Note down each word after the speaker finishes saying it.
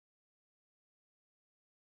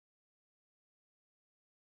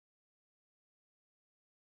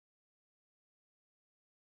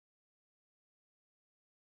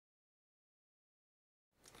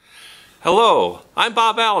Hello, I'm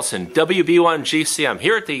Bob Allison, WB1GCM,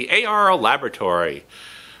 here at the ARL Laboratory.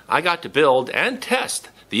 I got to build and test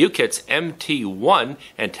the YouKits MT1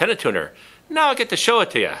 antenna tuner. Now I get to show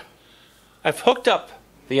it to you. I've hooked up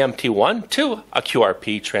the MT1 to a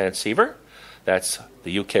QRP transceiver. That's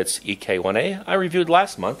the YouKits EK1A I reviewed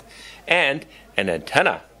last month, and an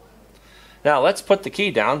antenna. Now let's put the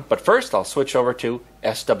key down, but first I'll switch over to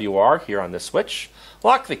SWR here on this switch,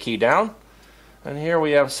 lock the key down, and here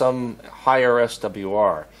we have some higher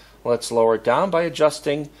SWR. Let's lower it down by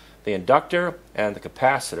adjusting the inductor and the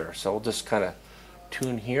capacitor. So we'll just kind of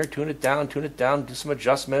tune here, tune it down, do some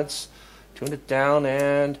adjustments, tune it down,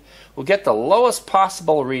 and we'll get the lowest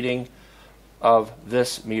possible reading of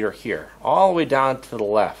this meter here, all the way down to the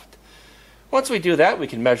left. Once we do that, we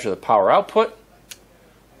can measure the power output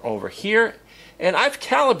over here, and I've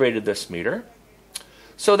calibrated this meter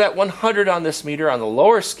so that 100 on this meter on the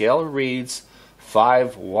lower scale reads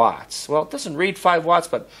 5 watts. Well, it doesn't read 5 watts,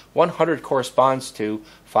 but 100 corresponds to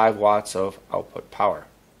 5 watts of output power.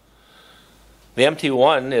 The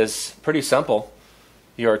MT1 is pretty simple.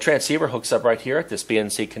 Your transceiver hooks up right here at this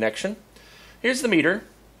BNC connection. Here's the meter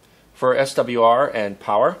for SWR and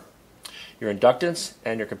power. Your inductance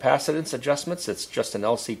and your capacitance adjustments, it's just an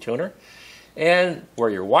LC tuner. And where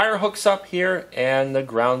your wire hooks up here, and the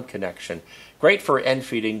ground connection. Great for end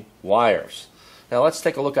feeding wires. Now let's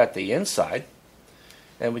take a look at the inside,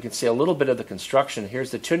 and we can see a little bit of the construction.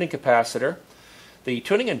 Here's the tuning capacitor. The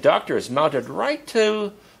tuning inductor is mounted right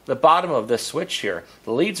to the bottom of this switch here.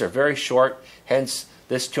 The leads are very short, hence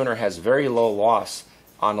this tuner has very low loss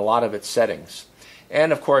on a lot of its settings.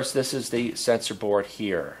 And of course, this is the sensor board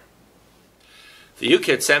here. The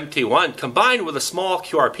YouKits MT1 combined with a small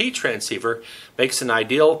QRP transceiver makes an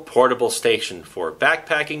ideal portable station for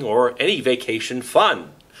backpacking or any vacation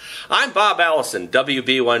fun. I'm Bob Allison,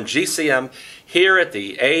 WB1GCM, here at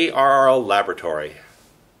the ARL Laboratory.